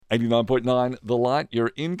89.9 The Light.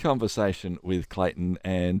 You're in conversation with Clayton,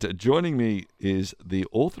 and joining me is the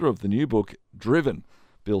author of the new book, Driven,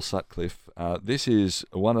 Bill Sutcliff. This is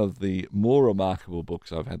one of the more remarkable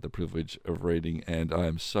books I've had the privilege of reading, and I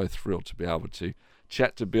am so thrilled to be able to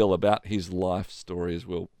chat to Bill about his life story as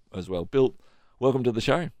well. Bill, welcome to the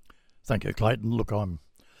show. Thank you, Clayton. Look,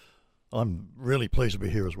 I'm really pleased to be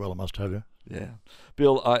here as well, I must tell you. Yeah.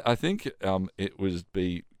 Bill, I think it would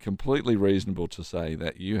be completely reasonable to say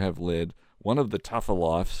that you have led one of the tougher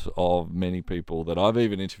lives of many people that I've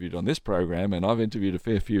even interviewed on this program, and I've interviewed a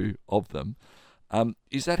fair few of them.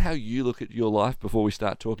 Is that how you look at your life before we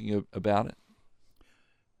start talking about it?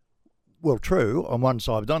 Well, true, on one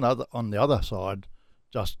side, but on the other side,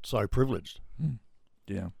 just so privileged.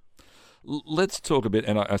 Yeah. Let's talk a bit,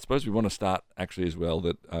 and I suppose we want to start actually as well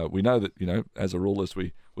that we know that, as a rule, as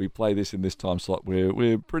we play this in this time slot,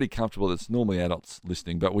 we're pretty comfortable that it's normally adults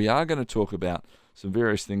listening, but we are going to talk about some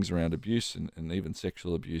various things around abuse and even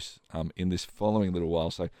sexual abuse in this following little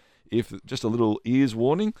while. So if just a little ears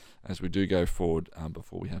warning as we do go forward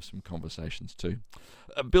before we have some conversations too.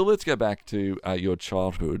 Bill, let's go back to your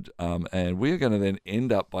childhood, and we're going to then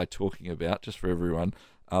end up by talking about, just for everyone,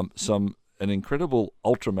 an incredible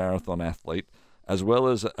ultra-marathon athlete, as well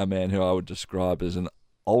as a man who I would describe as an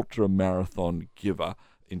ultra-marathon giver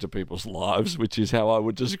into people's lives, which is how I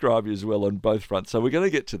would describe you as well on both fronts. So we're going to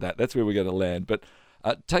get to that. That's where we're going to land. But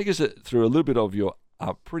take us through a little bit of your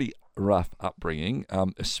pretty rough upbringing,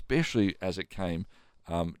 especially as it came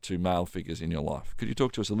to male figures in your life. Could you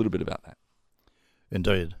talk to us a little bit about that?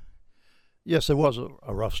 Indeed. Yes, there was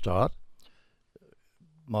a rough start.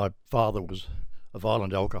 My father was a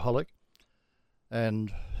violent alcoholic,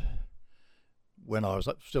 and when I was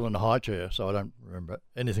still in the high chair, so I don't remember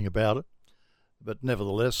anything about it, but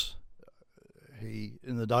nevertheless, he,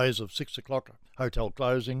 in the days of 6 o'clock hotel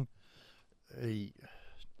closing, he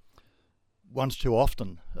once too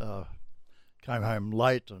often came home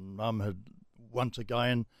late, and Mum had once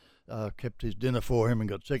again kept his dinner for him and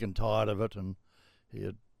got sick and tired of it, and he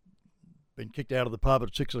had been kicked out of the pub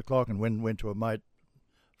at 6 o'clock and went to a mate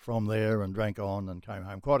from there and drank on and came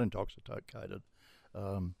home quite intoxicated.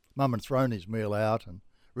 Mum had thrown his meal out and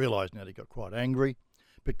realised now he got quite angry,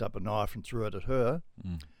 picked up a knife and threw it at her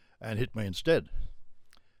and hit me instead.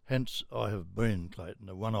 Hence, I have been, Clayton,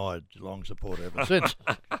 a one-eyed Geelong supporter ever since.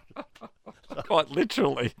 Quite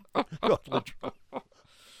literally. Quite literally.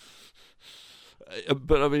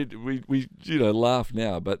 But I mean, we laugh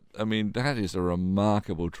now, but I mean, that is a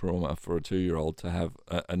remarkable trauma for a 2-year-old to have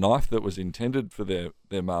a knife that was intended for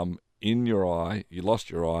their mum in your eye. You lost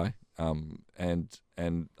your eye, and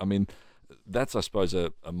I mean, that's, I suppose,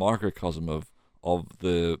 a microcosm of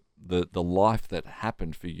the life that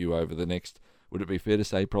happened for you over the next, would it be fair to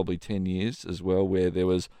say, probably 10 years as well, where there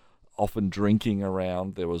was often drinking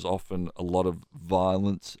around, there was often a lot of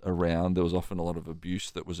violence around, there was often a lot of abuse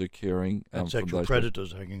that was occurring. And sexual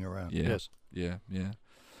predators hanging around, yes. Yeah.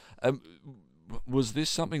 Was this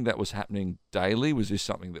something that was happening daily? Was this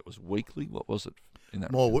something that was weekly? What was it in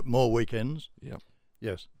that? More weekends. Yeah.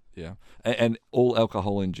 Yes. Yeah. And all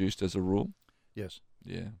alcohol-induced as a rule? Yes.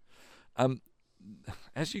 Yeah.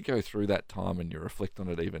 As you go through that time and you reflect on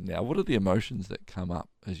it even now, what are the emotions that come up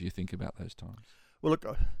as you think about those times? Well, look,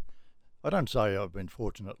 I don't say I've been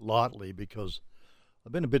fortunate lightly, because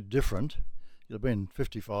I've been a bit different. I've been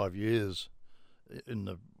 55 years in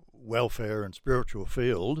the welfare and spiritual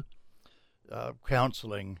field,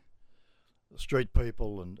 counselling street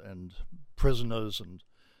people and prisoners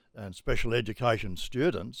and special education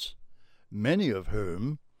students, many of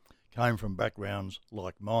whom came from backgrounds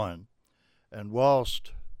like mine. And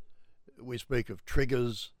whilst we speak of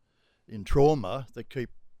triggers in trauma that keep,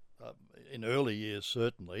 in early years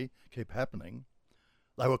certainly, keep happening,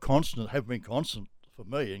 they were constant, have been constant for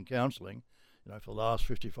me in counselling, for the last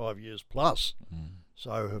 55 years plus.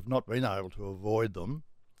 So have not been able to avoid them,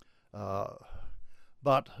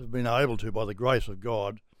 but have been able to, by the grace of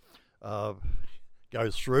God,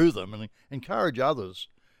 go through them and encourage others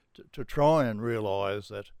to try and realise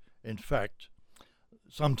that, in fact,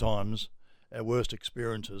 sometimes our worst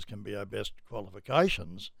experiences can be our best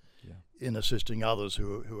qualifications in assisting others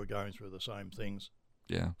who are going through the same things.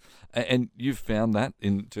 Yeah. And you've found that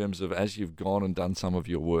in terms of, as you've gone and done some of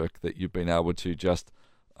your work, that you've been able to just,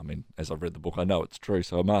 I mean, as I've read the book, I know it's true,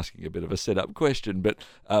 so I'm asking a bit of a set-up question, but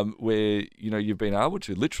where, you've been able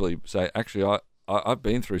to literally say, actually, I've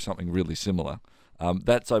been through something really similar.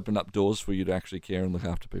 That's opened up doors for you to actually care and look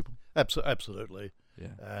after people. Absolutely.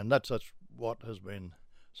 Yeah. And that's what has been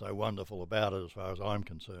so wonderful about it, as far as I'm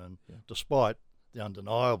concerned, despite the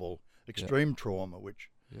undeniable extreme trauma, which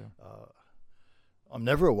I'm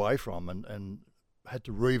never away from, and had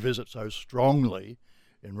to revisit so strongly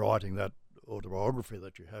in writing that autobiography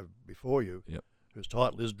that you have before you, Yep. whose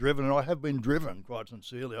title is Driven. And I have been driven, quite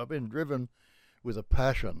sincerely. I've been driven with a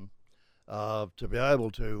passion to be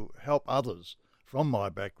able to help others from my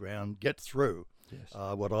background get through Yes.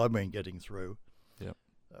 what I've been getting through Yep.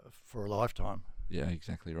 for a lifetime. Yeah,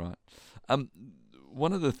 exactly right.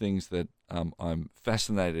 One of the things that I'm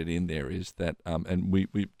fascinated in there is that, and we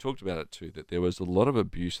talked about it too, that there was a lot of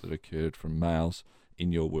abuse that occurred from males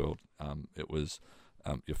in your world. It was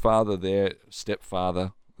your father there,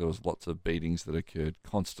 stepfather. There was lots of beatings that occurred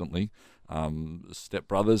constantly.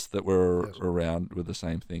 Stepbrothers that were Yes. around with the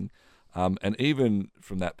same thing. And even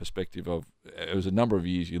from that perspective of, it was a number of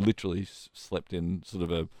years you literally slept in sort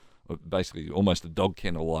of basically almost a dog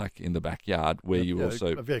kennel like in the backyard where you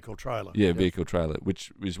also... A vehicle trailer. Yeah, vehicle trailer,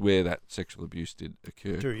 which is where that sexual abuse did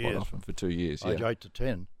occur 2 quite years. often, for 2 years. Age Yeah, 8 to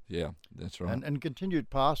 10. yeah, that's right. And continued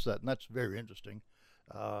past that, and that's very interesting.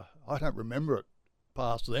 I don't remember it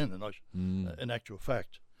past then, in actual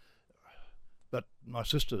fact. But my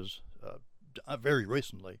sisters, very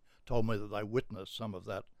recently, told me that they witnessed some of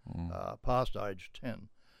that past age 10,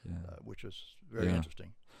 which is very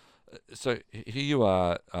interesting. So here you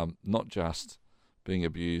are, not just being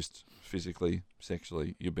abused physically,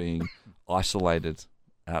 sexually, you're being isolated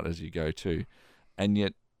out as you go too. And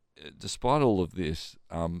yet, despite all of this,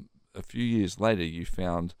 a few years later, you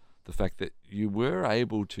found the fact that you were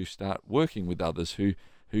able to start working with others who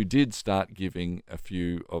did start giving a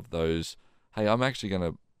few of those, hey, I'm actually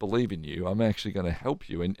going to believe in you, I'm actually going to help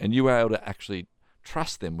you, and you were able to actually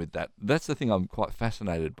trust them with that. That's the thing I'm quite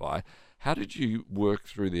fascinated by. How did you work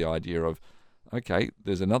through the idea of, okay,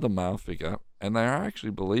 there's another male figure, and they are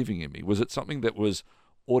actually believing in me? Was it something that was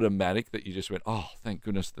automatic that you just went, oh, thank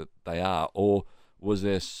goodness that they are, or was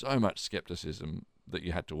there so much skepticism that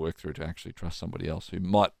you had to work through to actually trust somebody else who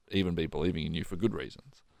might even be believing in you for good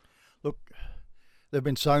reasons? Look, there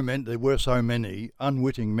were so many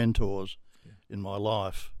unwitting mentors in my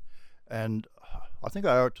life, and I think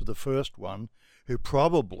I owe it to the first one, who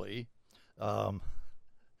probably paved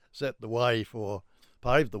the way for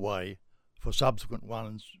subsequent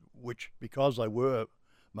ones, which, because they were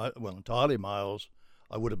entirely males,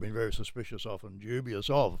 I would have been very suspicious of and dubious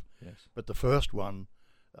of. Yes. But the first one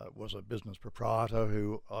was a business proprietor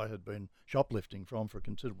who I had been shoplifting from for a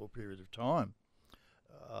considerable period of time.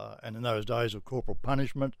 And in those days of corporal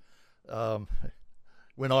punishment,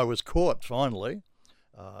 when I was caught finally,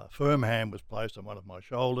 a firm hand was placed on one of my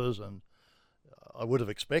shoulders, and I would have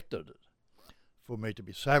expected it for me to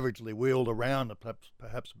be savagely wheeled around and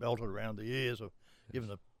perhaps belted around the ears, or given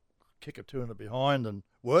a kick or two in the behind, and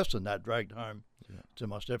worse than that, dragged home to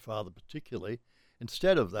my stepfather particularly.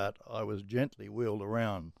 Instead of that, I was gently wheeled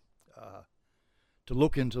around to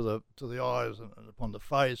look into the eyes and upon the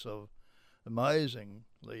face of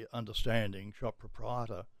amazingly understanding shop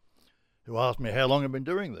proprietor, who asked me how long I'd been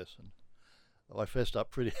doing this, and I fessed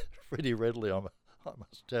up pretty readily, I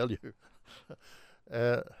must tell you.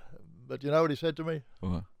 But you know what he said to me?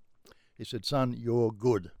 What? He said, "Son, you're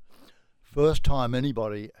good." First time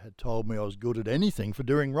anybody had told me I was good at anything for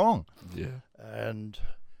doing wrong. Yeah. And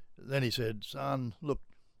then he said, "Son, look,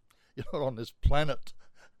 you're not on this planet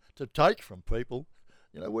to take from people.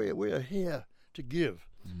 You know, we are here to give."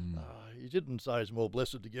 He didn't say it's more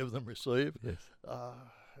blessed to give than receive. Yes.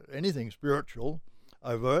 Anything spiritual,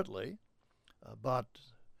 overtly, but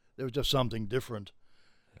there was just something different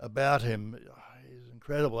about him. His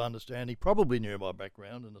incredible understanding. Probably knew my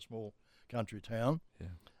background in a small country town,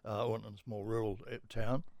 or in a small rural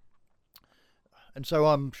town, and so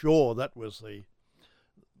I'm sure that was the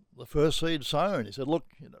first seed sown. He said, "Look,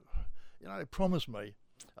 you know, promise me,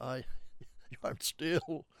 you won't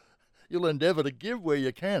steal. You'll endeavour to give where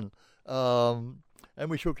you can." And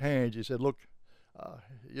we shook hands. He said, "Look,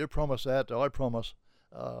 you promise that. I promise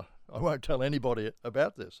I won't tell anybody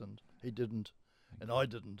about this." And he didn't, and I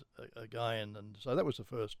didn't again. And so that was the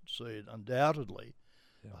first seed, undoubtedly,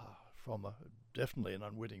 from definitely an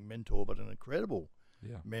unwitting mentor, but an incredible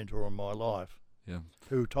mentor in my life,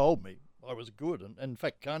 who told me I was good and in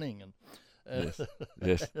fact cunning and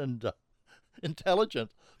and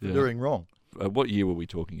intelligent for doing wrong. What year were we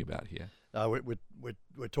talking about here?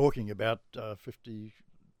 We're talking about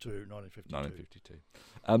 1952. 1952.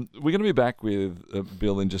 We're going to be back with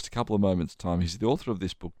Bill in just a couple of moments' time. He's the author of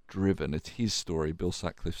this book, Driven. It's his story, Bill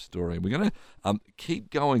Sutcliff's story. We're going to keep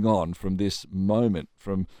going on from this moment,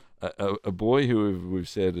 from a boy who we've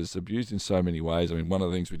said is abused in so many ways. I mean, one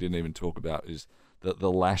of the things we didn't even talk about is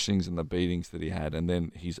the lashings and the beatings that he had, and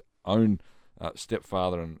then his own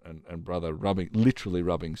stepfather and brother literally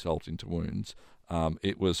rubbing salt into wounds.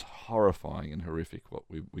 It was horrifying and horrific what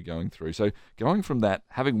we're going through. So going from that,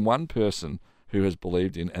 having one person who has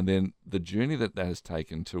believed in, and then the journey that has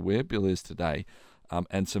taken to where Bill is today,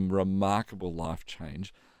 and some remarkable life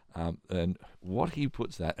change, and what he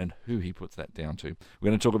puts that and who he puts that down to. We're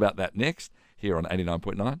going to talk about that next here on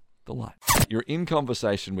 89.9 The Light. You're in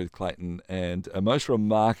conversation with Clayton and a most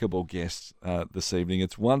remarkable guest this evening.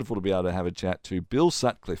 It's wonderful to be able to have a chat to Bill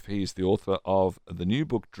Sutcliff. He's the author of the new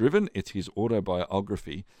book, Driven. It's his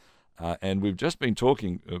autobiography. And we've just been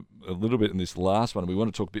talking a little bit in this last one. We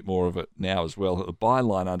want to talk a bit more of it now as well. The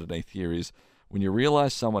byline underneath here is, when you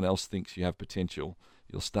realize someone else thinks you have potential,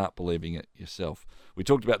 you'll start believing it yourself. We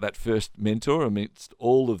talked about that first mentor amidst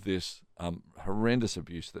all of this horrendous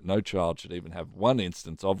abuse that no child should even have one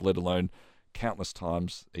instance of, let alone countless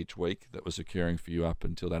times each week that was occurring for you up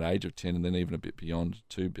until that age of 10 and then even a bit beyond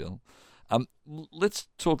too, Bill. Let's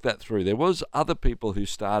talk that through. There was other people who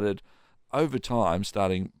started over time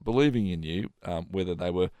believing in you, whether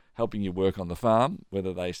they were helping you work on the farm,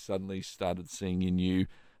 whether they suddenly started seeing in you,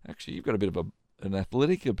 actually, you've got a bit of an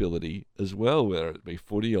athletic ability as well, whether it be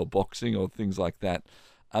footy or boxing or things like that.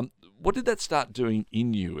 What did that start doing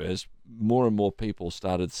in you as more and more people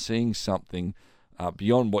started seeing something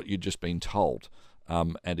beyond what you'd just been told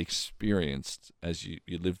and experienced as you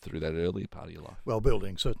lived through that earlier part of your life? Well,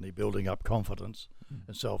 certainly building up confidence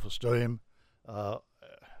and self-esteem,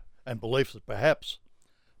 and belief that perhaps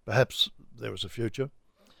there was a future.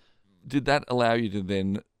 Did that allow you to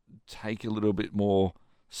then take a little bit more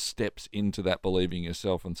steps into that believing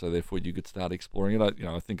yourself, and so therefore you could start exploring it?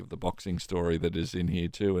 I think of the boxing story that is in here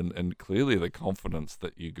too, and clearly the confidence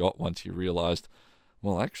that you got once you realised,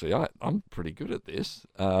 well, actually, I'm pretty good at this.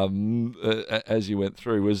 As you went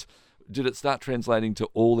through, did it start translating to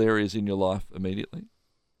all areas in your life immediately?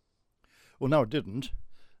 Well, no, it didn't.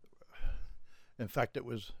 In fact, it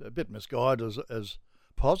was a bit misguided, as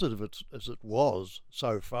positive as it was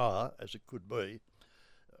so far as it could be.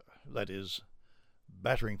 That is,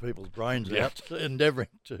 battering people's brains out, endeavouring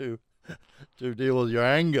to deal with your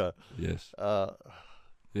anger. Yes.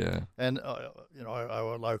 Yeah. And I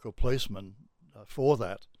owe a local policeman for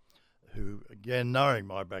that, who, again, knowing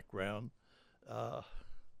my background,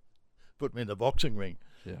 put me in the boxing ring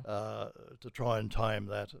to try and tame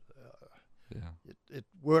that. It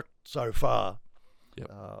worked so far. Yep.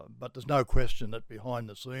 But there's no question that behind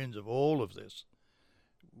the scenes of all of this,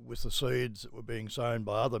 with the seeds that were being sown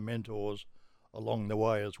by other mentors along the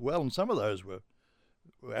way as well, and some of those were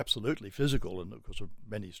absolutely physical, and of course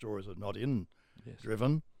many stories are not in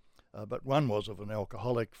Driven, but one was of an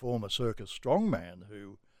alcoholic former circus strongman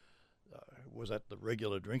who was at the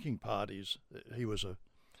regular drinking parties. His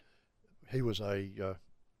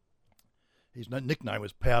nickname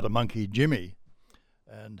was Powder Monkey Jimmy,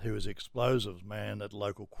 and he was explosives man at a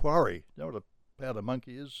local quarry. You know what a powder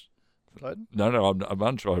monkey is, Clayton? No, I'm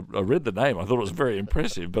unsure. I read the name. I thought it was very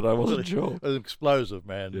impressive, but I wasn't sure. An explosive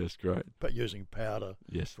man. Yes, great. But using powder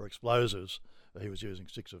for explosives. He was using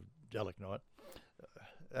sticks of gelignite.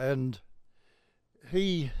 And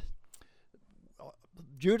he,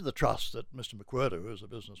 due to the trust that Mr. McWhirter, who was a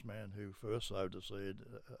businessman who first sowed the seed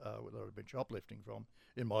that I'd been shoplifting from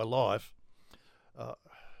in my life,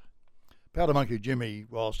 Powder Monkey Jimmy,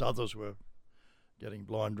 whilst others were getting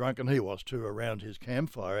blind drunk, and he was too, around his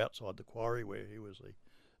campfire outside the quarry where he was the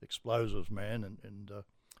explosives man in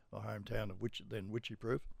my hometown of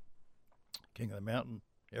Witchyproof, King of the Mountain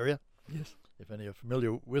area. Yes. If any are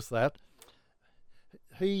familiar with that.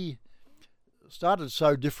 He started to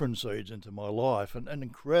sow different seeds into my life, and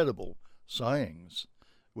incredible sayings,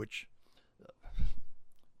 which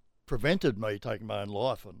prevented me taking my own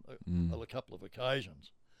life on a couple of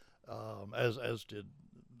occasions, as did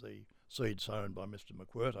the seed sown by Mr.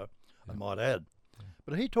 McWhirter, I might add.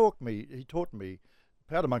 But he taught me,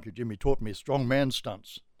 Powder Monkey Jimmy taught me strongman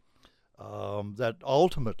stunts that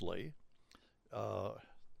ultimately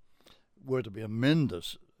were to be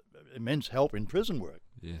immense help in prison work.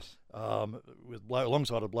 Yes.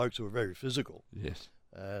 Alongside of blokes who were very physical. Yes.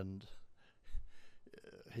 And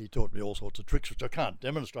he taught me all sorts of tricks which I can't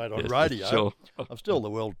demonstrate on radio. Sure. I'm still the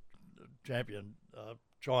world champion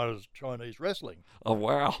Chinese wrestling. Oh,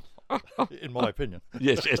 wow. In my opinion.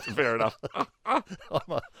 Yes, fair enough. I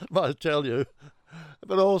might tell you.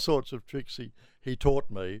 But all sorts of tricks he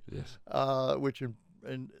taught me, which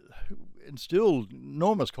instilled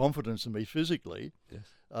enormous confidence in me physically,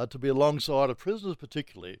 to be alongside of prisoners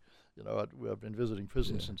particularly. You know, I've been visiting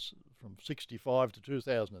prisons since from 1965 to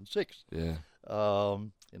 2006 in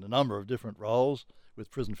a number of different roles with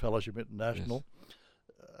Prison Fellowship International.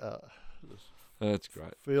 That's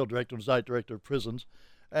great. Field director and state director of prisons,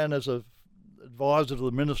 and as a advisor to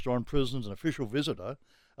the Minister on Prisons, an official visitor,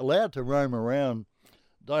 allowed to roam around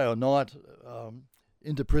day or night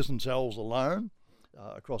into prison cells alone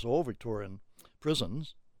across all Victorian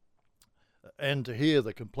prisons, and to hear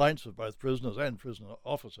the complaints of both prisoners and prison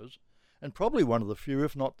officers, and probably one of the few,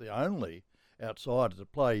 if not the only, outsider to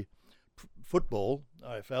play football,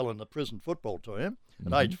 AFL, in the prison football team.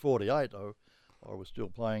 At age 48, I was still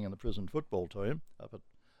playing in the prison football team up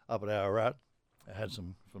at Ararat. I had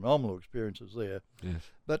some phenomenal experiences there. Yes.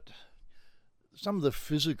 But some of the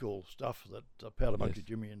physical stuff that Powder Monkey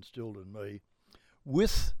Jimmy instilled in me,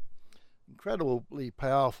 with incredibly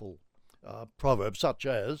powerful proverbs such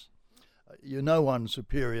as, "You're no one's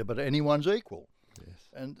superior, but anyone's equal." Yes.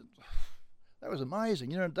 And that was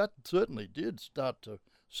amazing. That certainly did start to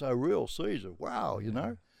sow real seeds of, wow,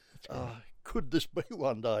 could this be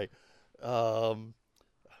one day?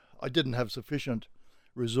 I didn't have sufficient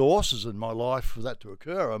resources in my life for that to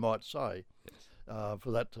occur, I might say,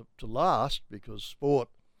 for that to last, because sport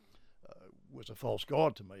was a false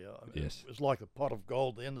god to me. It was like a pot of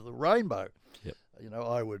gold at the end of the rainbow. Yep.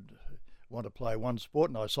 I would want to play one sport,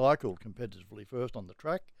 and I cycled competitively first on the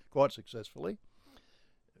track, quite successfully.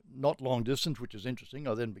 Not long distance, which is interesting.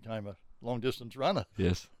 I then became a long distance runner.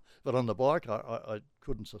 Yes. But on the bike, I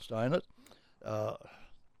couldn't sustain it.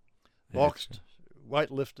 Boxed,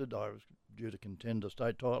 weightlifted. I was due to contend a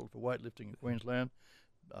state title for weightlifting in Queensland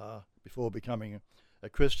before becoming a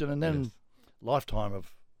Christian, and then lifetime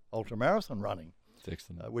of ultramarathon running,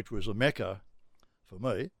 which was a mecca for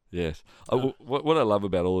me. Yes. What I love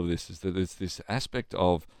about all of this is that there's this aspect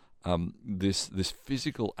of this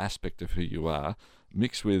physical aspect of who you are,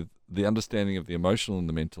 mixed with the understanding of the emotional and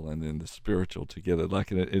the mental and then the spiritual together. Like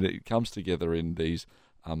it comes together in these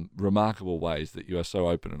remarkable ways that you are so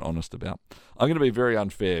open and honest about. I'm going to be very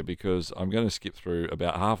unfair because I'm going to skip through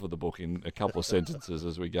about half of the book in a couple of sentences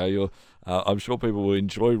as we go. I'm sure people will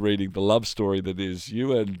enjoy reading the love story that is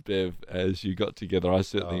you and Bev as you got together. I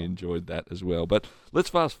certainly enjoyed that as well. But let's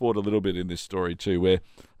fast forward a little bit in this story too, where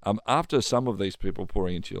after some of these people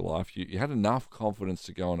pouring into your life, you had enough confidence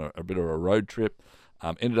to go on a bit of a road trip,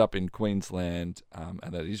 ended up in Queensland,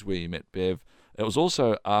 and that is where you met Bev. It was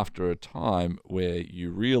also after a time where you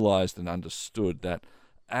realised and understood that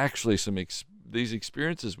actually these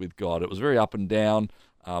experiences with God, it was very up and down.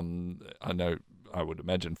 I know, I would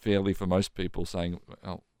imagine fairly for most people, saying,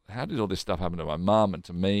 well, how did all this stuff happen to my mum and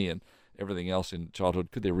to me and everything else in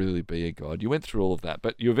childhood? Could there really be a God? You went through all of that,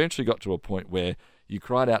 but you eventually got to a point where you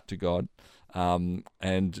cried out to God,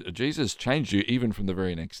 and Jesus changed you even from the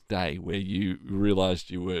very next day, where you realised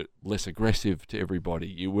you were less aggressive to everybody,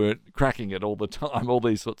 you weren't cracking it all the time, all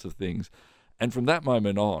these sorts of things. And from that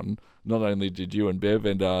moment on, not only did you and Bev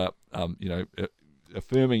end up,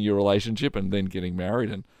 affirming your relationship and then getting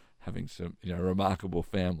married and having some, remarkable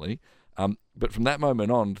family, but from that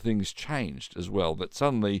moment on, things changed as well. That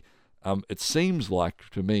suddenly, it seems like,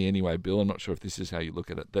 to me anyway, Bill, I'm not sure if this is how you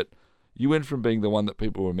look at it, that you went from being the one that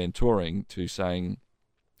people were mentoring to saying,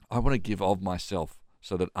 I want to give of myself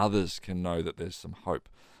so that others can know that there's some hope.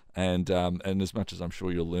 And as much as I'm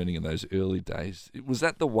sure you're learning in those early days, was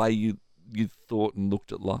that the way you thought and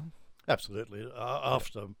looked at life? Absolutely.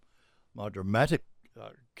 After my dramatic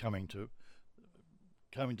coming to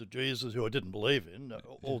Jesus, who I didn't believe in,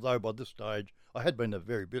 although by this stage I had been a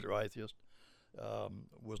very bitter atheist,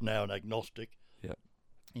 was now an agnostic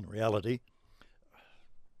in reality.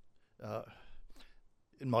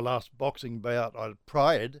 In my last boxing bout, I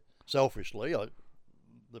prayed selfishly.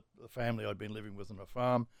 The family I'd been living with on a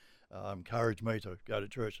farm encouraged me to go to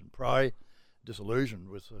church and pray, disillusioned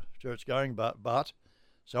with the church going, but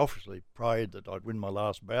selfishly prayed that I'd win my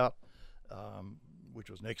last bout, which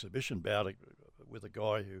was an exhibition bout with a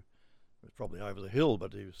guy who was probably over the hill,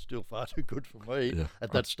 but he was still far too good for me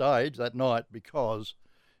at that stage, that night, because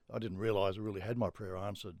I didn't realise I really had my prayer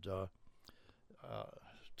answered.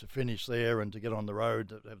 To finish there and to get on the road,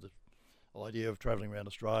 to have the idea of travelling around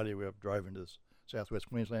Australia, we drove into this southwest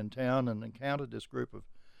Queensland town and encountered this group of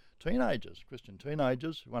teenagers, Christian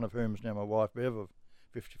teenagers, one of whom is now my wife Bev of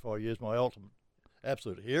 55 years, my ultimate,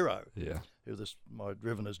 absolute hero, who my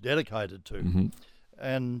driven is dedicated to. Mm-hmm.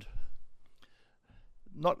 And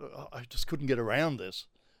I just couldn't get around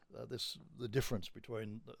the difference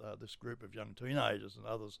between this group of young teenagers and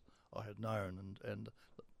others I had known, and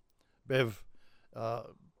Bev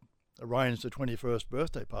arranged the 21st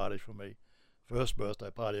birthday party for me, first birthday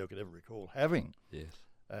party I could ever recall having. Yes.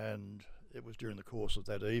 And it was during the course of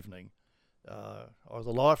that evening. I was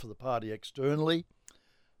the life of the party externally,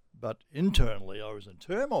 but internally I was in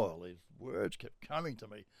turmoil. These words kept coming to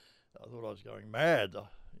me. I thought I was going mad.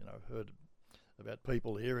 I heard about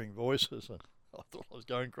people hearing voices, and I thought I was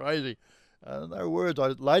going crazy. They were words I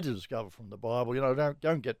later discovered from the Bible. You know,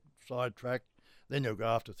 don't get sidetracked. Then you'll go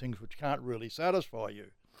after things which can't really satisfy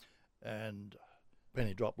you. And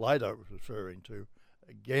penny drop later was referring to,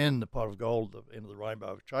 again, the pot of gold at the end of the rainbow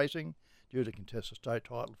of chasing, due to contest the state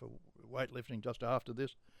title for weightlifting just after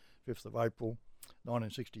this, 5th of April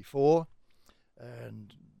 1964.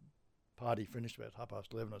 And party finished about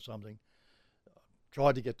 11:30 or something.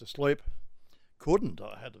 Tried to get to sleep, couldn't.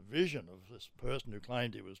 I had a vision of this person who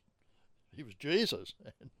claimed he was Jesus,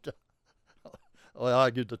 and I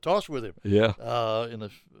argued the toss with him. Yeah. In a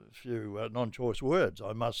few non-choice words,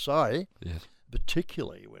 I must say. Yes.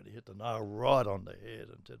 Particularly when he hit the nail right on the head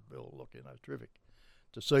and said, "Bill, look, you know, terrific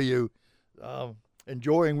to see you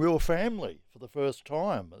enjoying real family for the first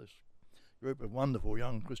time." This group of wonderful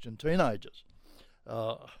young Christian teenagers,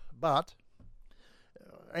 and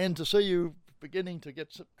to see you beginning to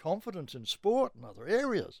get some confidence in sport and other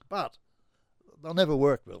areas, but they'll never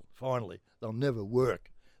work, Bill. Finally, they'll never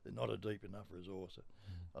work. They're not a deep enough resource.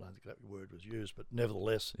 I don't think that word was used, but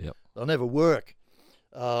nevertheless, they'll never work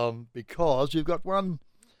because you've got one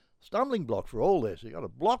stumbling block for all this. You've got a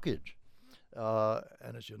blockage,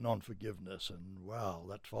 and it's your non-forgiveness. And wow,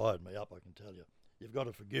 that fired me up, I can tell you. You've got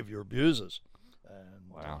to forgive your abusers.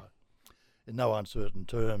 And in no uncertain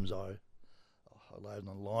terms, I laid on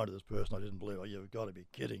the line to this person. I didn't believe. "Oh, you've got to be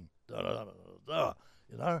kidding." You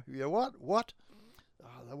know, what?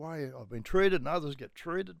 The way I've been treated and others get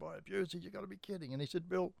treated by abusers, you've got to be kidding. And he said,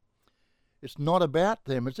 "Bill, it's not about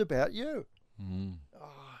them, it's about you."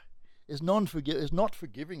 Is not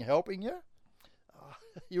forgiving helping you?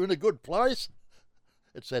 You're in a good place,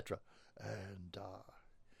 etc. And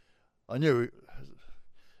I knew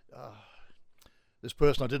this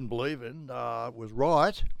person I didn't believe in was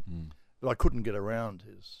right, but I couldn't get around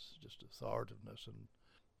his just authoritativeness, and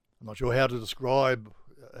I'm not sure how to describe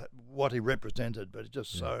what he represented, but it's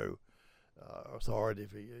just so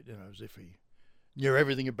authoritative. As if he knew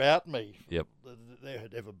everything about me that there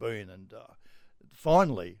had ever been. And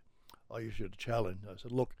finally, I issued a challenge. I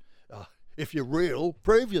said, "Look, if you're real,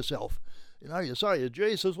 prove yourself. You know, you say you're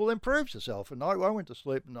Jesus, well then prove yourself." And I went to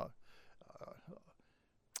sleep, and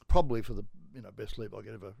probably for the best sleep I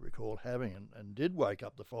could ever recall having, and did wake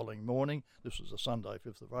up the following morning. This was a Sunday,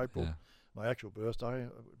 5th of April. Yeah. My actual birthday.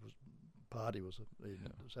 Party was the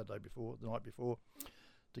Saturday before, the night before,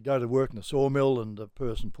 to go to work in the sawmill, and the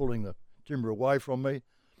person pulling the timber away from me,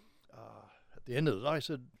 at the end of the day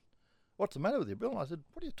said, "What's the matter with you, Bill?" And I said,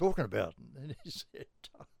 "What are you talking about?" And he said,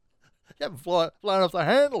 "You haven't flown off the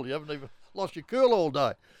handle. You haven't even lost your cool all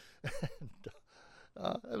day. And,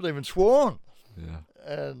 haven't even sworn." Yeah.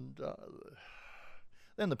 And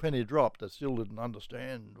then the penny dropped. I still didn't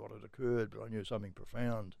understand what had occurred, but I knew something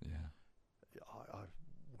profound. Yeah. I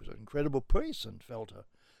was an incredible peace, and I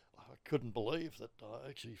couldn't believe that I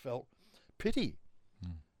actually felt pity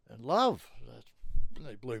and love.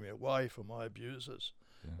 They blew me away from my abusers.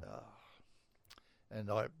 Yeah. And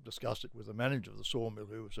I discussed it with the manager of the sawmill,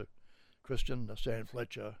 who was a Christian, Stan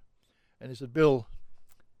Fletcher, and he said, "Bill,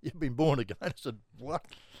 you've been born again." I said, "What?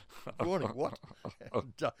 Born again? What?"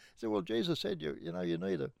 And he said, "Well, Jesus said you've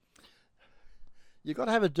got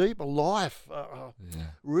to have a deeper life,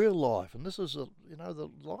 real life, and this is the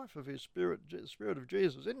life of His Spirit, the Spirit of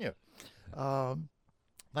Jesus in you.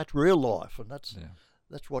 That's real life, and that's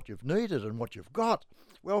what you've needed and what you've got.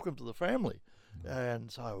 Welcome to the family." And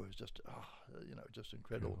so it was just, just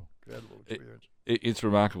incredible experience. It's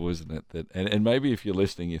remarkable, isn't it? And maybe if you're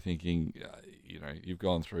listening, you're thinking, you've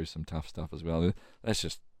gone through some tough stuff as well.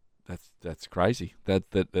 That's crazy.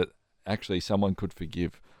 That actually someone could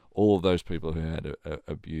forgive all of those people who had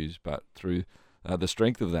abused, but through the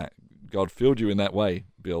strength of that, God filled you in that way,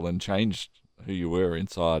 Bill, and changed who you were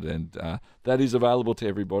inside. And that is available to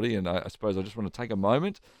everybody. And I suppose I just want to take a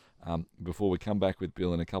moment before we come back with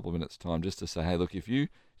Bill in a couple of minutes' time, just to say, hey, look, if you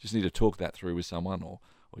just need to talk that through with someone, or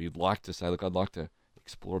you'd like to say, look, I'd like to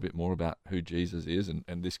explore a bit more about who Jesus is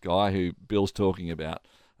and this guy who Bill's talking about,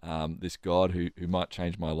 this God who might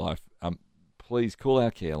change my life, please call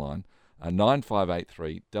our care line,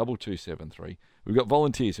 9583 2273. We've got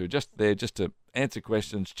volunteers who are just there just to answer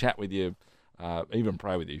questions, chat with you, even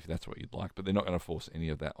pray with you if that's what you'd like, but they're not going to force any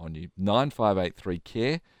of that on you.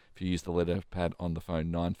 9583-CARE. If you use the letter pad on the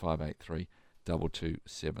phone, 9583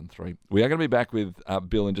 2273. We are going to be back with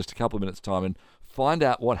Bill in just a couple of minutes' time and find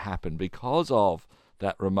out what happened because of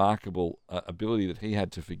that remarkable ability that he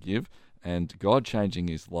had to forgive and God changing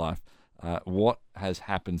his life, what has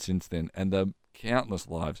happened since then, and the countless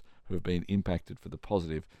lives who have been impacted for the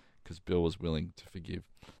positive because Bill was willing to forgive.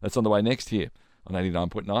 That's on the way next here on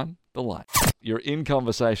 89.9 The Light. you're in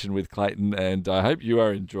conversation with Clayton, and I hope you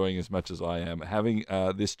are enjoying as much as I am having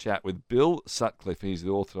this chat with Bill Sutcliff. He's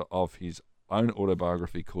the author of his own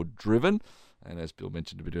autobiography called Driven, and as Bill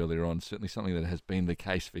mentioned a bit earlier on, certainly something that has been the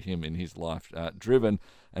case for him in his life. Driven,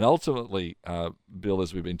 and ultimately, Bill,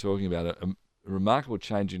 as we've been talking about, a remarkable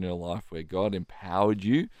change in your life where God empowered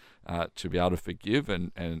you to be able to forgive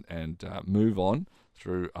and move on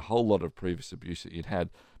through a whole lot of previous abuse that you'd had,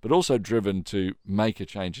 but also driven to make a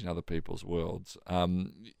change in other people's worlds.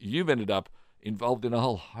 You've ended up involved in a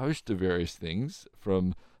whole host of various things,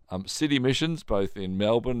 from city missions, both in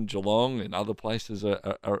Melbourne, Geelong, and other places.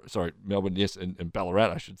 Melbourne, yes, and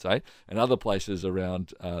Ballarat, I should say, and other places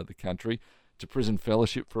around the country, to prison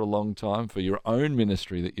fellowship for a long time, for your own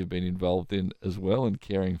ministry that you've been involved in as well, and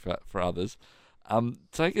caring for others.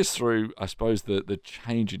 Take us through, I suppose, the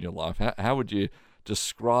change in your life. How would you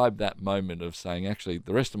describe that moment of saying, actually,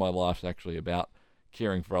 the rest of my life's actually about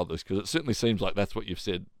caring for others? Because it certainly seems like that's what you've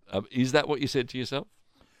said. Is that what you said to yourself?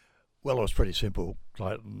 Well, it was pretty simple,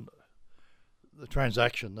 Clayton. The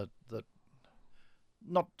transaction that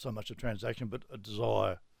not so much a transaction, but a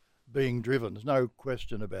desire, being driven. There's no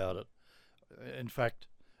question about it. In fact,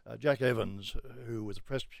 Jack Evans, who was a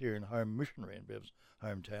Presbyterian home missionary in Bev's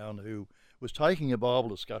hometown, who was taking a Bible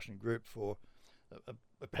discussion group for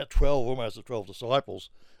about 12, almost the 12 disciples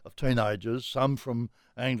of teenagers, some from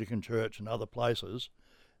Anglican Church and other places,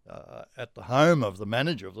 at the home of the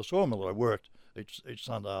manager of the sawmill I worked each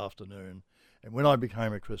Sunday afternoon. And when I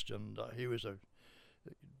became a Christian,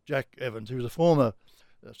 Jack Evans, he was a former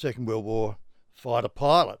Second World War fighter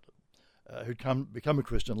pilot, who'd become a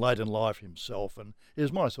Christian late in life himself, and he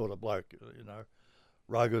was my sort of bloke,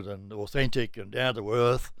 rugged and authentic and down to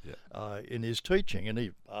earth in his teaching. And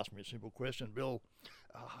he asked me a simple question: Bill,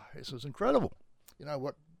 this is incredible. You know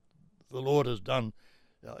what the Lord has done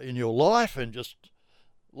in your life, and just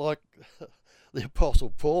like the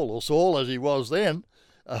Apostle Paul, or Saul as he was then,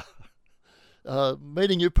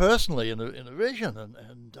 meeting you personally in a vision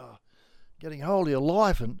and getting hold of your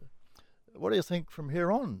life. And what do you think from here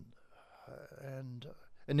on? And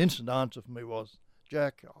an instant answer for me was,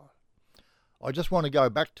 Jack, I just want to go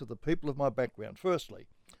back to the people of my background. Firstly,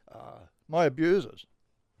 my abusers.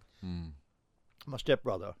 My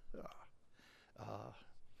stepbrother.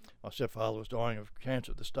 My stepfather was dying of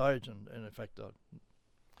cancer at this stage, and in fact,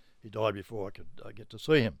 he died before I could get to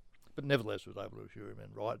see him. But nevertheless, was able to assure him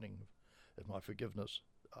in writing of my forgiveness.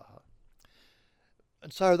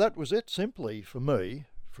 And so that was it, simply, for me,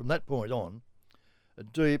 from that point on, a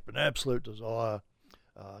deep and absolute desire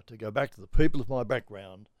to go back to the people of my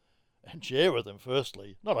background and share with them,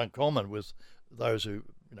 firstly, not uncommon with those who,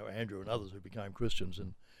 Andrew and others who became Christians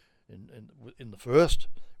in the first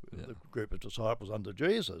the group of disciples under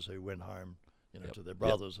Jesus, who went home, to their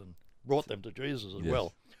brothers and brought them to Jesus as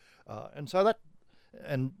well. And so that,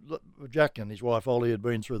 and Jack and his wife Ollie had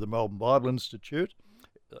been through the Melbourne Bible Institute,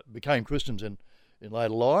 became Christians in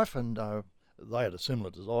later life, and they had a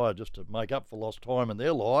similar desire just to make up for lost time in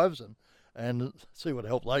their lives and see what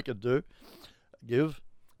help they could give.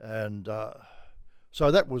 And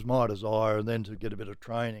so that was my desire, and then to get a bit of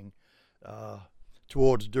training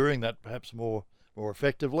towards doing that perhaps more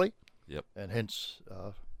effectively. And hence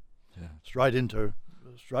straight into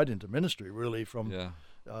ministry, really. From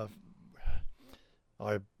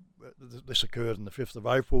this occurred on the 5th of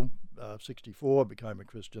April, 64. I became a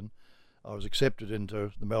Christian. I was accepted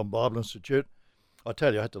into the Melbourne Bible Institute. I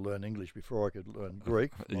tell you, I had to learn English before I could learn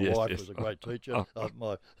Greek. My wife was a great teacher.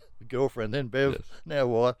 My girlfriend, then Bev, now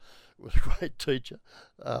wife, was a great teacher.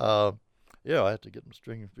 I had to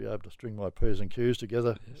be able to string my P's and Q's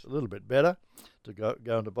together a little bit better to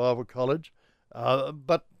go into Bible college.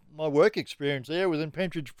 But my work experience there was in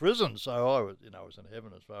Pentridge Prison, so I was in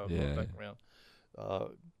heaven as far as my background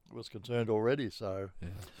was concerned already. So,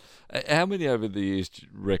 how many over the years do you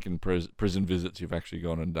reckon prison visits you've actually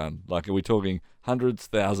gone and done? Like, are we talking hundreds,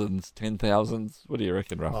 thousands, 10,000s? What do you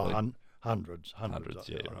reckon, roughly? Hundreds.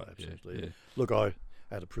 Absolutely. Yeah. Look, I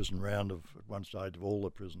had a prison round at one stage of all the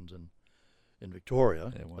prisons in Victoria.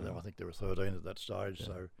 I think there were 13 at that stage.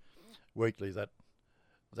 So weekly, that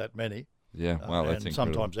many. Yeah, wow, that's incredible. And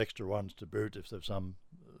sometimes extra ones to boot if there's some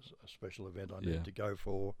special event I need to go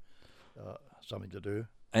for, something to do.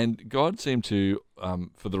 And God seemed to,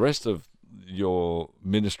 for the rest of your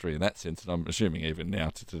ministry in that sense, and I'm assuming even now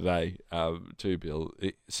to today too, Bill,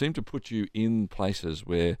 it seemed to put you in places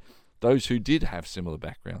where those who did have similar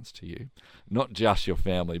backgrounds to you, not just your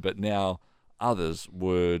family, but now others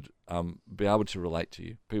would be able to relate to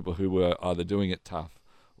you. People who were either doing it tough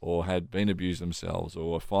or had been abused themselves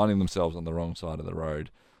or were finding themselves on the wrong side of the road,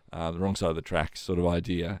 the wrong side of the tracks sort of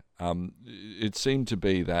idea. It seemed to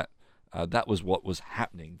be that that was what was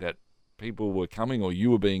happening, that people were coming or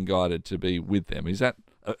you were being guided to be with them. Is that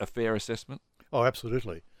a fair assessment? Oh,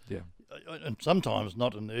 absolutely. Yeah. And sometimes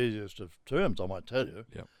not in the easiest of terms, I might tell you.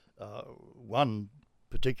 Yeah. One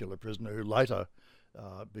particular prisoner who later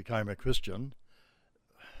became a Christian,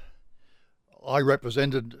 I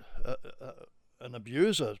represented an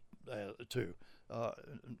abuser too.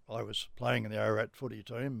 I was playing in the Ararat footy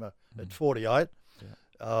team at 48,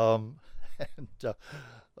 and I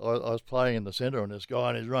was playing in the centre, and this guy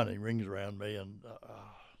and he's running rings around me, and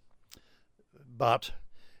but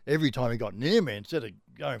every time he got near me, instead of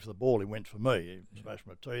going for the ball, he went for me. He smashed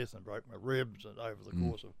my teeth and broke my ribs, and over the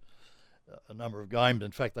course of a number of games,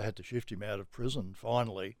 in fact, they had to shift him out of prison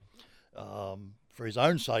finally, for his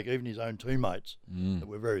own sake, even his own teammates that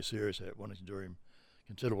were very serious about wanting to do him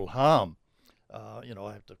considerable harm.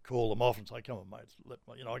 I have to call them off and say, "Come on, mate,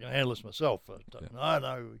 I can handle this myself." But,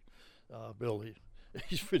 no, Bill,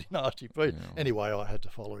 he's pretty nasty, Pete. Yeah. Anyway, I had to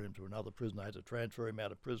follow him to another prison. I had to transfer him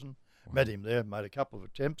out of prison. Wow. Met him there, made a couple of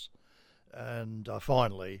attempts, and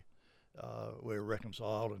finally we were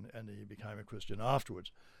reconciled, and he became a Christian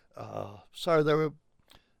afterwards. So there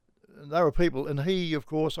were people, and he, of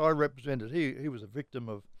course, I represented. He was a victim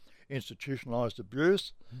of institutionalised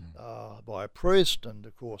abuse by a priest, and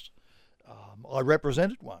of course I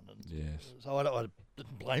represented one. And yes. So I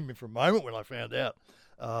didn't blame him for a moment when I found out.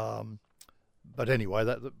 But anyway,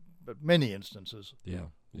 but many instances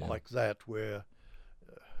like that where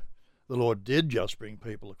the Lord did just bring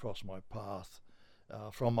people across my path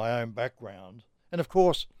from my own background. And of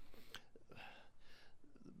course,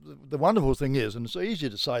 the wonderful thing is, and it's easy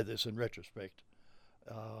to say this in retrospect,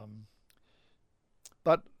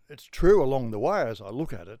 but it's true along the way as I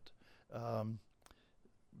look at it.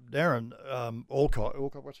 Darren Alcott,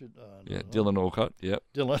 what's it? Dylan Alcott, yep.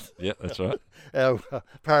 Dylan. Yeah, that's right. Our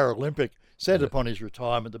Paralympic said upon his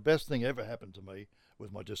retirement, the best thing ever happened to me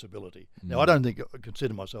was my disability. Now, I don't think I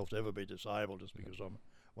consider myself to ever be disabled just because I'm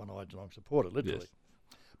one-eyed and I'm supported, literally.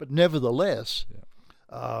 Yes. But nevertheless,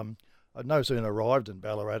 I'd no sooner arrived in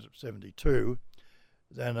Ballarat at 72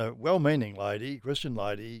 than a well-meaning lady, Christian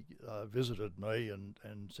lady, visited me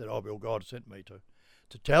and said, "Oh, Bill, God sent me to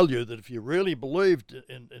tell you that if you really believed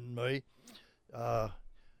in me,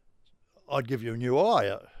 I'd give you a new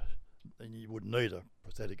eye, and you wouldn't need a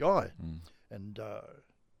prosthetic eye." And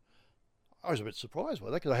I was a bit surprised by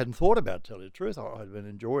that because I hadn't thought about it, to tell you the truth. I'd been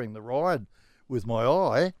enjoying the ride with my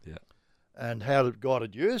eye, and how God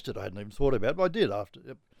had used it I hadn't even thought about, but I did after.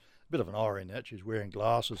 Bit of an irony in that she's wearing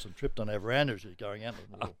glasses and tripped on our veranda as she's going out.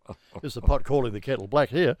 It's the pot calling the kettle black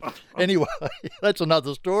here. Anyway, that's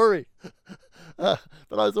another story. But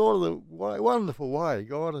I thought of the wonderful way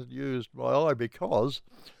God had used my eye, because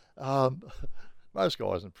most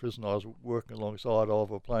guys in prison I was working alongside of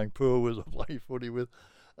or playing pool with or playing footy with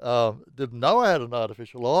didn't know I had an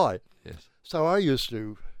artificial eye. Yes. So I used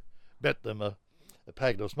to bet them a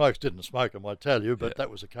packet of smokes. Didn't smoke them, I tell you, but that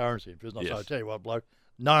was a currency in prison. So I tell you what, bloke,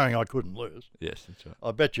 knowing I couldn't lose. Yes, that's right.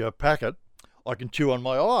 I bet you a packet I can chew on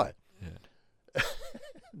my eye. Yeah.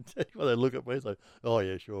 Well, they look at me and say, "Oh,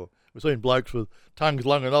 yeah, sure. We've seen blokes with tongues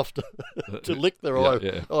long enough to lick their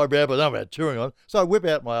eyebrow, but not about chewing on it." So I whip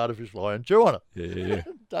out my artificial eye and chew on it. Yeah.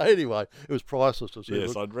 Anyway, it was priceless to see.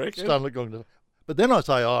 Yes, I'd reckon. But then I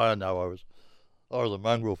say, "Oh, I know I was a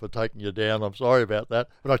mongrel for taking you down. I'm sorry about that."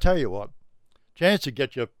 But I tell you what, chance to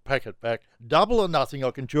get your packet back, double or nothing,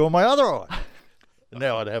 I can chew on my other eye. And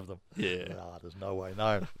now I'd have them. Yeah. There's no way,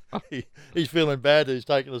 no. He's feeling bad that he's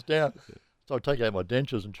taking us down. So I take out my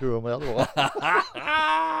dentures and chew on my other one.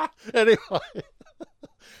 Anyway.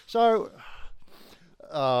 So,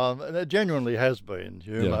 and it genuinely has been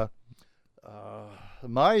humour.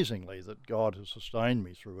 Amazingly that God has sustained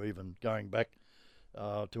me through even going back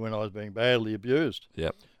to when I was being badly abused.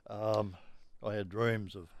 Yep. I had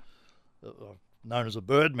dreams of, known as a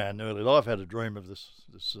birdman in early life, had a dream of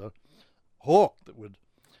this hawk that would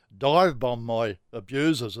dive bomb my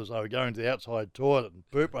abusers as they were going to the outside toilet and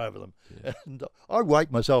poop over them. Yeah. And I'd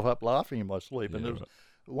wake myself up laughing in my sleep. And it was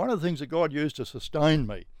one of the things that God used to sustain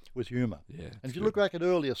me with humour. Yeah, and if you look back at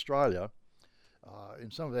early Australia, in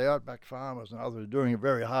some of the outback farmers and others are doing it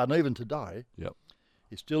very hard, and even today,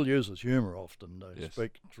 he still uses humour often to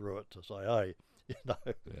speak through it, to say, "Hey,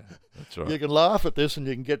 that's right. You can laugh at this and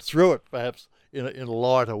you can get through it perhaps in a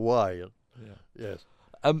lighter way." Yes.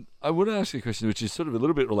 I want to ask you a question which is sort of a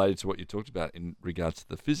little bit related to what you talked about in regards to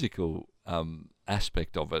the physical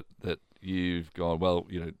aspect of it, that you've gone, well,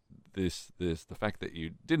 this the fact that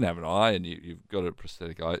you didn't have an eye and you've got a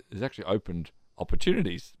prosthetic eye has actually opened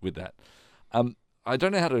opportunities with that. I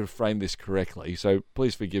don't know how to frame this correctly, so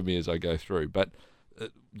please forgive me as I go through, but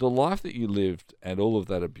the life that you lived and all of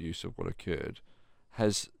that abuse of what occurred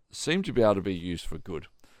has seemed to be able to be used for good.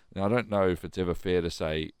 Now, I don't know if it's ever fair to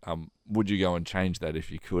say, would you go and change that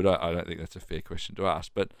if you could? I don't think that's a fair question to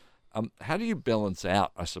ask. But how do you balance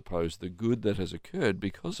out, I suppose, the good that has occurred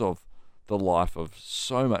because of the life of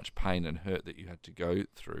so much pain and hurt that you had to go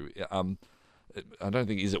through? I don't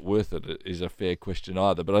think is it worth it is a fair question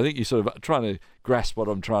either. But I think you're sort of trying to grasp what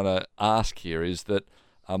I'm trying to ask here is that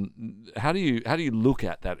how do you look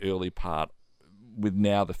at that early part with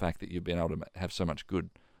now the fact that you've been able to have so much good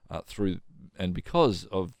through and because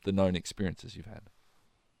of the known experiences you've had?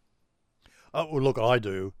 Well, look, I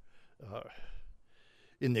do.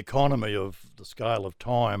 In the economy of the scale of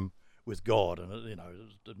time with God, and it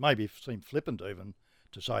maybe seem flippant even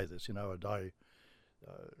to say this, a day,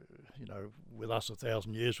 with us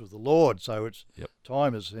 1,000 years with the Lord. So it's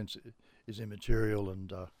time is immaterial,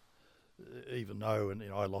 and even though, and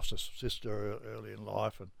I lost a sister early in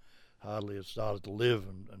life and hardly had started to live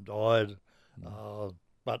and died,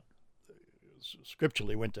 but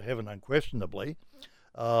scripturally went to heaven unquestionably,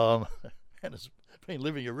 and has been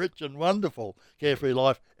living a rich and wonderful, carefree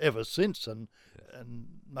life ever since, and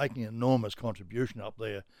making an enormous contribution up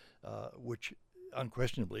there, which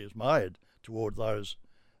unquestionably is made toward those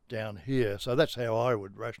down here. So that's how I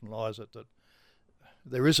would rationalise it, that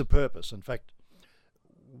there is a purpose. In fact,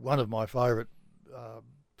 one of my favourite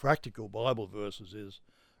practical Bible verses is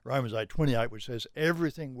Romans 8:28, which says,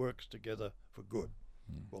 everything works together for good.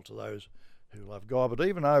 Well, to those who love God. But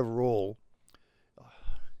even overall,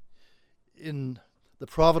 in the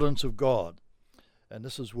providence of God, and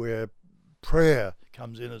this is where prayer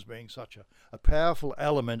comes in as being such a powerful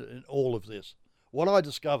element in all of this. What I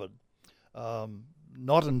discovered,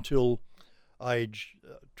 not until age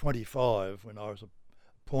 25, when I was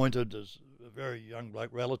appointed as a very young bloke,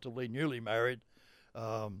 relatively newly married,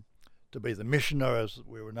 to be the missioner, as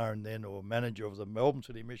we were known then, or manager of the Melbourne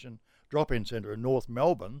City Mission drop-in centre in North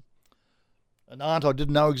Melbourne. An aunt I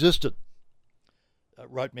didn't know existed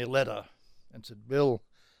wrote me a letter and said, Bill,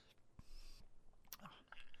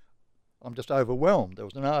 I'm just overwhelmed. There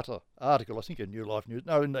was an article, I think in New Life News,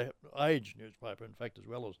 in the Age newspaper, in fact, as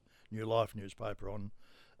well as New Life newspaper, on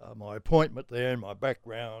my appointment there and my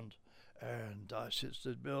background. And I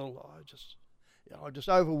said, Bill, I'm just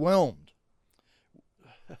overwhelmed.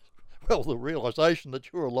 Well, the realisation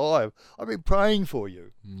that you're alive. I've been praying for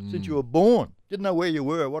you since you were born. Didn't know where you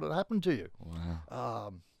were, what had happened to you.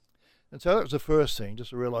 Wow. And so that was the first thing,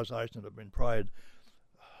 just a realisation that I've been prayed.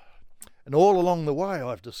 And all along the way,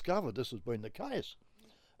 I've discovered this has been the case,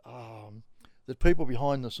 that people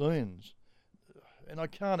behind the scenes, and I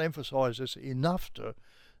can't emphasise this enough to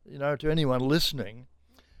anyone listening,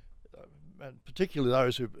 and particularly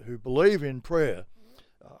those who believe in prayer,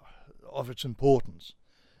 of its importance.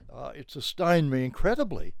 It sustained me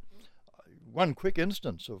incredibly. One quick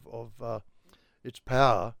instance of its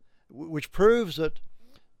power, which proves that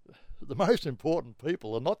the most important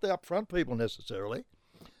people are not the upfront people necessarily,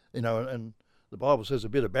 and the Bible says a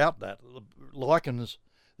bit about that. It likens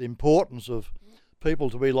the importance of people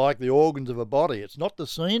to be like the organs of a body. It's not the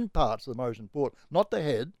seen parts that are most important, not the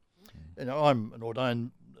head. I'm an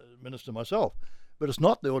ordained minister myself, but it's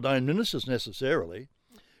not the ordained ministers necessarily.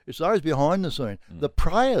 It's those behind the scene. The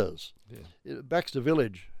prayers. Baxter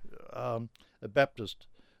Village, a Baptist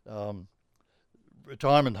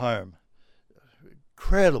retirement home,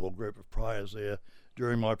 incredible group of prayers there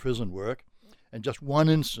during my prison work. And just one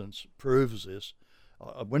instance proves this.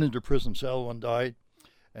 I went into a prison cell one day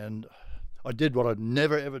and I did what I'd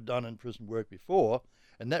never ever done in prison work before,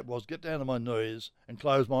 and that was get down to my knees and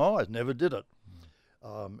close my eyes. Never did it.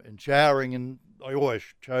 And showering, and I always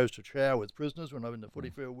chose to shower with prisoners when I'm in the footy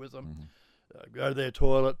field with them. Go to their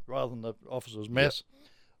toilet rather than the officer's mess.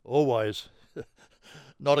 Always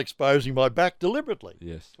not exposing my back deliberately.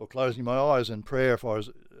 Yes. Or closing my eyes in prayer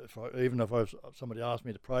even if somebody asked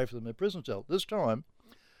me to pray for them in a prison cell. This time,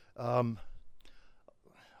 I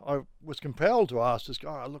was compelled to ask this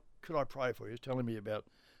guy, look, could I pray for you? He was telling me about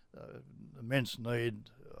immense need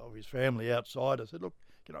of his family outside. I said, look,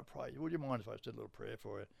 can I pray? Would you mind if I said a little prayer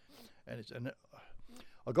for you? And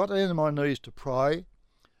I got down on my knees to pray.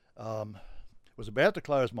 Was about to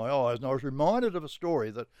close my eyes, and I was reminded of a story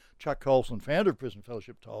that Chuck Colson, founder of Prison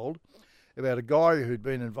Fellowship, told about a guy who'd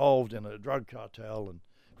been involved in a drug cartel and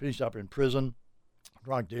finished up in prison,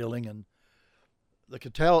 drug dealing, and the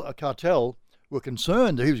cartel were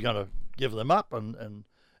concerned that he was going to give them up and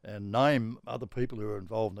name other people who were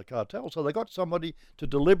involved in the cartel. So they got somebody to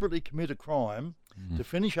deliberately commit a crime to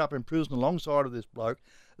finish up in prison alongside of this bloke,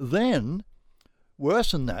 then,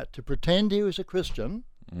 worse than that, to pretend he was a Christian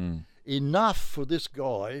enough for this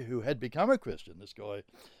guy who had become a Christian, this guy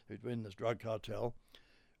who'd been in this drug cartel,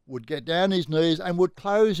 would get down his knees and would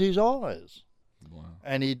close his eyes. Wow.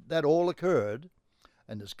 And that all occurred,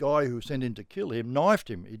 and this guy who sent in to kill him knifed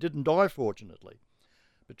him. He didn't die, fortunately.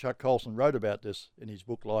 But Chuck Colson wrote about this in his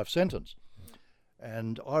book Life Sentence.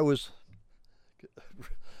 And I was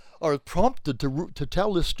prompted to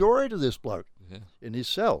tell this story to this bloke in his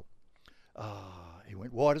cell. He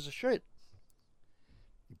went white as a sheet.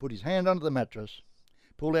 He put his hand under the mattress,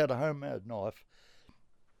 pulled out a homemade knife,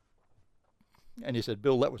 and he said,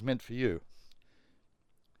 "Bill, that was meant for you."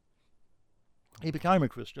 He became a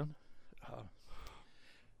Christian.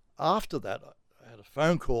 After that, I had a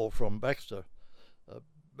phone call from Baxter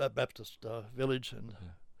Baptist Village, and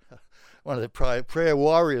one of the prayer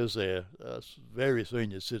warriors there, very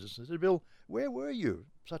senior citizens, said, "Bill, where were you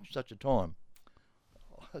such and such a time?"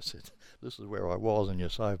 I said, "This is where I was, and you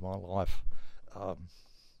saved my life.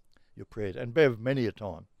 Your prayer," and Bev many a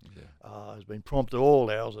time has been prompted all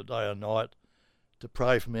hours of day and night to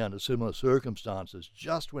pray for me under similar circumstances,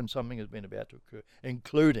 just when something has been about to occur,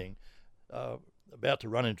 including about to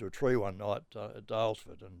run into a tree one night at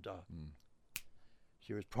Dalesford, and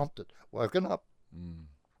she was prompted, woken up.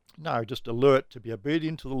 No, just alert to be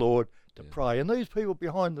obedient to the Lord, to pray. And these people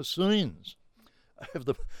behind the scenes have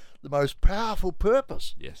the most powerful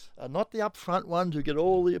purpose. Yes. Not the upfront ones who get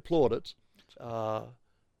all the plaudits,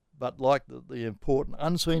 but like the important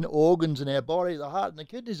unseen organs in our body, the heart and the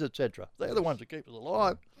kidneys, etc. They're the ones that keep us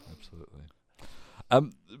alive. Absolutely.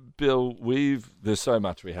 Bill, there's so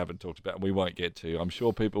much we haven't talked about and we won't get to. I'm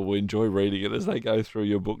sure people will enjoy reading it as they go through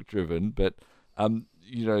your book, Driven, but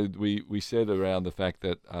we said around the fact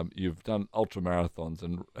that you've done ultra marathons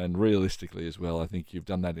and realistically as well, I think you've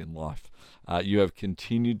done that in life. You have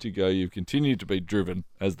continued to go, you've continued to be driven,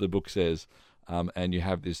 as the book says, and you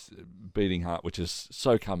have this beating heart, which has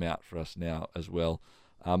so come out for us now as well.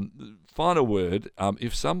 Final word,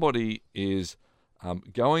 if somebody is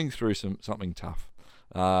going through something tough,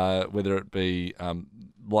 whether it be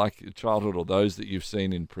like childhood or those that you've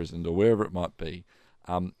seen in prison or wherever it might be,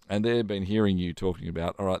 and they've been hearing you talking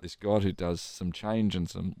about, all right, this God who does some change and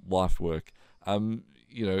some life work, in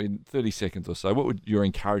 30 seconds or so, what would your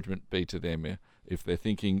encouragement be to them if they're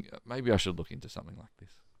thinking, maybe I should look into something like this?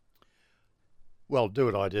 Well, do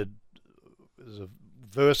what I did. There's a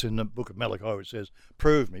verse in the book of Malachi which says,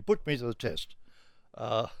 "Prove me, put me to the test."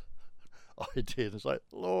 I did. It's like,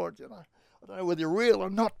 "Lord, I don't know whether you're real or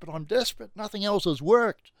not, but I'm desperate. Nothing else has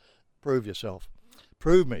worked. Prove yourself.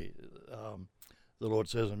 Prove me," the Lord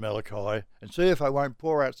says in Malachi, "and see if I won't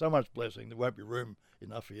pour out so much blessing there won't be room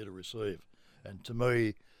enough for you to receive." And to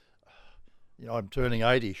me, I'm turning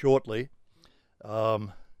 80 shortly,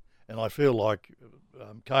 and I feel like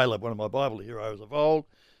Caleb, one of my Bible heroes of old,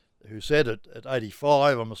 who said at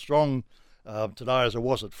 85, "I'm as strong today as I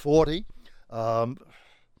was at 40. God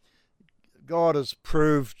has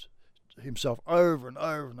proved himself over and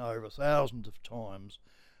over and over, thousands of times,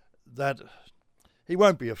 that he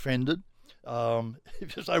won't be offended.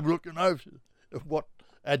 If you say, look, what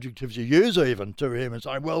adjectives you use even to him, and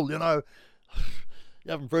say, "Well, you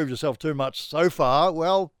haven't proved yourself too much so far,"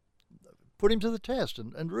 well, put him to the test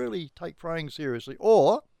and really take praying seriously,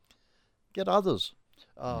 or get others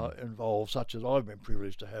involved, such as I've been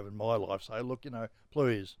privileged to have in my life. Say, "Look,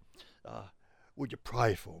 please, would you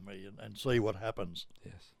pray for me," and see what happens.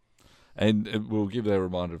 Yes. And we'll give a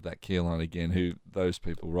reminder of that key line again, those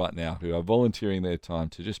people right now who are volunteering their time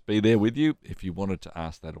to just be there with you. If you wanted to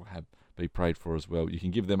ask that or be prayed for as well, you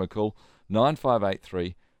can give them a call,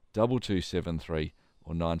 9583 2273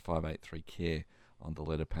 or 9583-CARE on the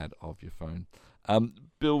letterpad of your phone.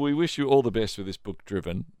 Bill, we wish you all the best with this book,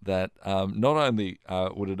 Driven, that not only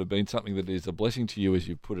would it have been something that is a blessing to you as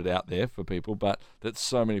you put it out there for people, but that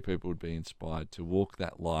so many people would be inspired to walk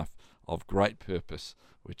that life of great purpose,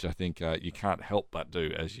 which I think you can't help but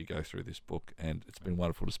do as you go through this book. And it's been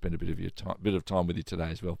wonderful to spend a bit of time with you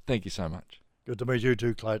today as well. Thank you so much. Good to meet you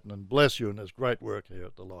too, Clayton, and bless you in this great work here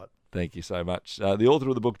at The Light. Thank you so much. The author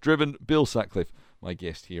of the book, Driven, Bill Sutcliff, my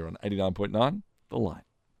guest here on 89.9 The Light.